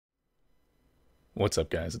What's up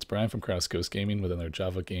guys, it's Brian from Cross Coast Gaming with another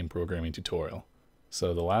Java game programming tutorial.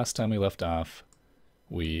 So the last time we left off,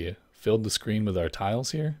 we filled the screen with our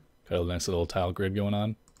tiles here, got a nice little tile grid going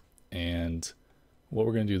on, and what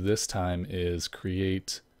we're going to do this time is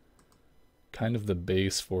create kind of the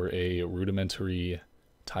base for a rudimentary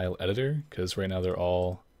tile editor, because right now they're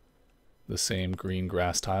all the same green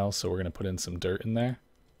grass tiles, so we're going to put in some dirt in there.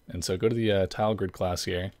 And so go to the tile grid class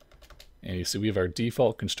here, and you see we have our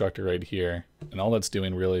default constructor right here, and all that's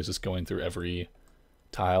doing really is just going through every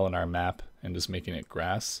tile in our map and just making it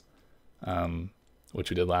grass,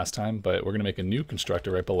 which we did last time, but we're going to make a new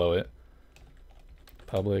constructor right below it,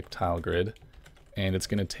 public tile grid, and it's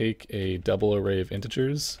going to take a double array of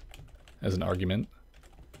integers as an argument,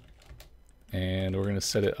 and we're going to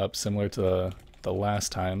set it up similar to the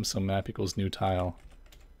last time, so map equals new tile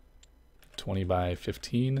 20 by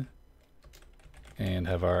 15, and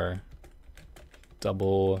have our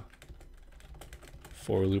double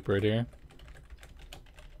for loop right here.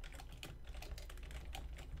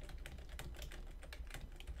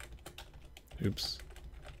 Oops.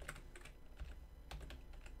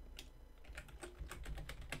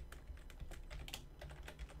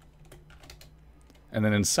 And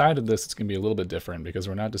then inside of this, it's going to be a little bit different because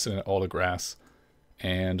we're not just setting it all to grass.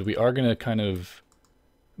 And we are going to kind of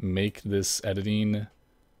make this editing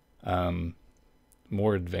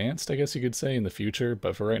more advanced, I guess you could say, in the future.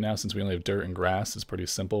 But for right now, since we only have dirt and grass, it's pretty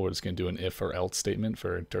simple. We're just going to do an if or else statement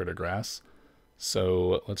for dirt or grass.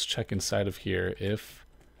 So let's check inside of here. If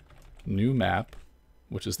new map,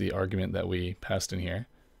 which is the argument that we passed in here,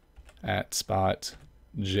 at spot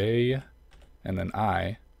j and then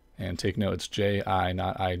I, and take note it's ji,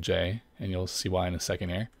 not ij, and you'll see why in a second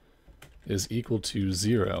here, is equal to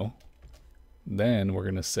 0, then we're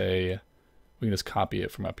going to say, we can just copy it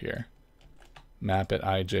from up here. Map at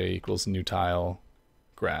ij equals new tile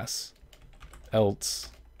grass, else,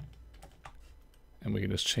 and we can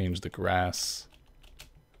just change the grass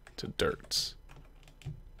to dirt.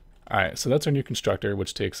 Alright, so that's our new constructor,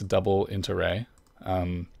 which takes a double int array.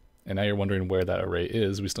 And now you're wondering where that array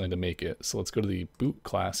is. We still need to make it. So let's go to the boot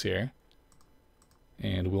class here,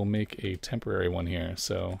 and we'll make a temporary one here.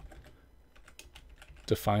 So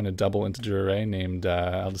define a double integer array named,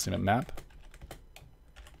 I'll just name it map.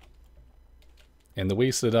 And the way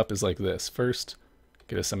you set it up is like this. First,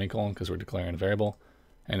 get a semicolon because we're declaring a variable.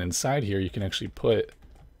 And inside here, you can actually put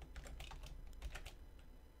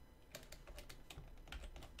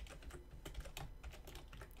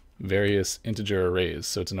various integer arrays.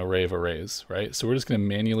 So it's an array of arrays, right? So we're just going to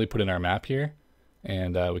manually put in our map here,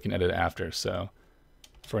 and we can edit it after. So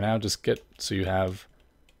for now, just get, so you have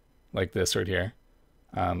like this right here,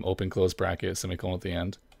 open close bracket, semicolon at the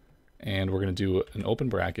end. And we're going to do an open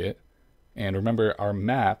bracket. And remember, our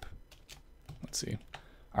map, let's see,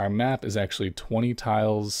 our map is actually 20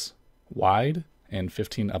 tiles wide and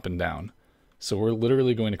 15 up and down. So we're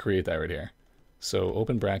literally going to create that right here. So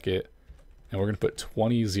open bracket, and we're going to put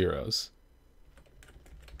 20 zeros.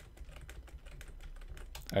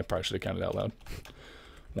 I probably should have counted out loud.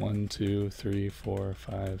 1, 2, 3, 4,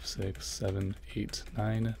 5, 6, 7, 8,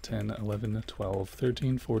 9, 10, 11, 12,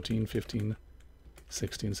 13, 14, 15,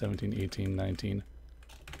 16, 17, 18, 19,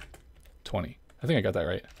 20. I think I got that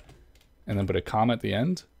right. And then put a comma at the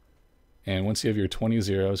end. And once you have your 20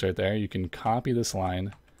 zeros right there, you can copy this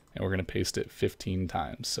line, and we're going to paste it 15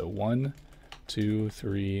 times. So 1, 2,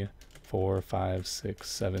 3, 4, 5, 6,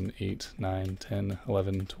 7, 8, 9, 10,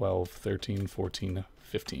 11, 12, 13, 14,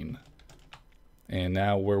 15. And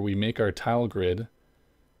now where we make our tile grid,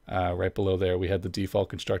 right below there, we had the default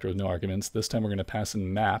constructor with no arguments. This time we're going to pass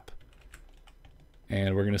in map,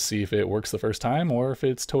 and we're going to see if it works the first time or if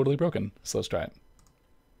it's totally broken. So let's try it.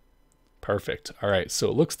 Perfect. All right, so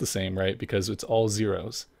it looks the same, right? Because it's all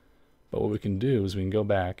zeros. But what we can do is we can go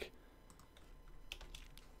back,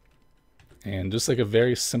 and just like a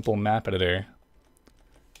very simple map editor,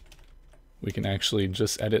 we can actually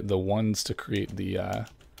just edit the ones to create the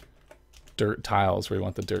dirt tiles where we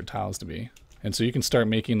want the dirt tiles to be. And so you can start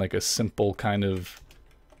making like a simple kind of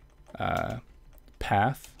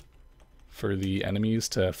path for the enemies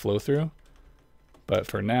to flow through. But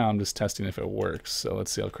for now, I'm just testing if it works. So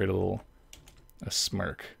let's see, I'll create a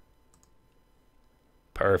smirk.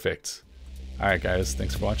 Perfect. All right, guys,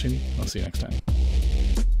 thanks for watching. I'll see you next time.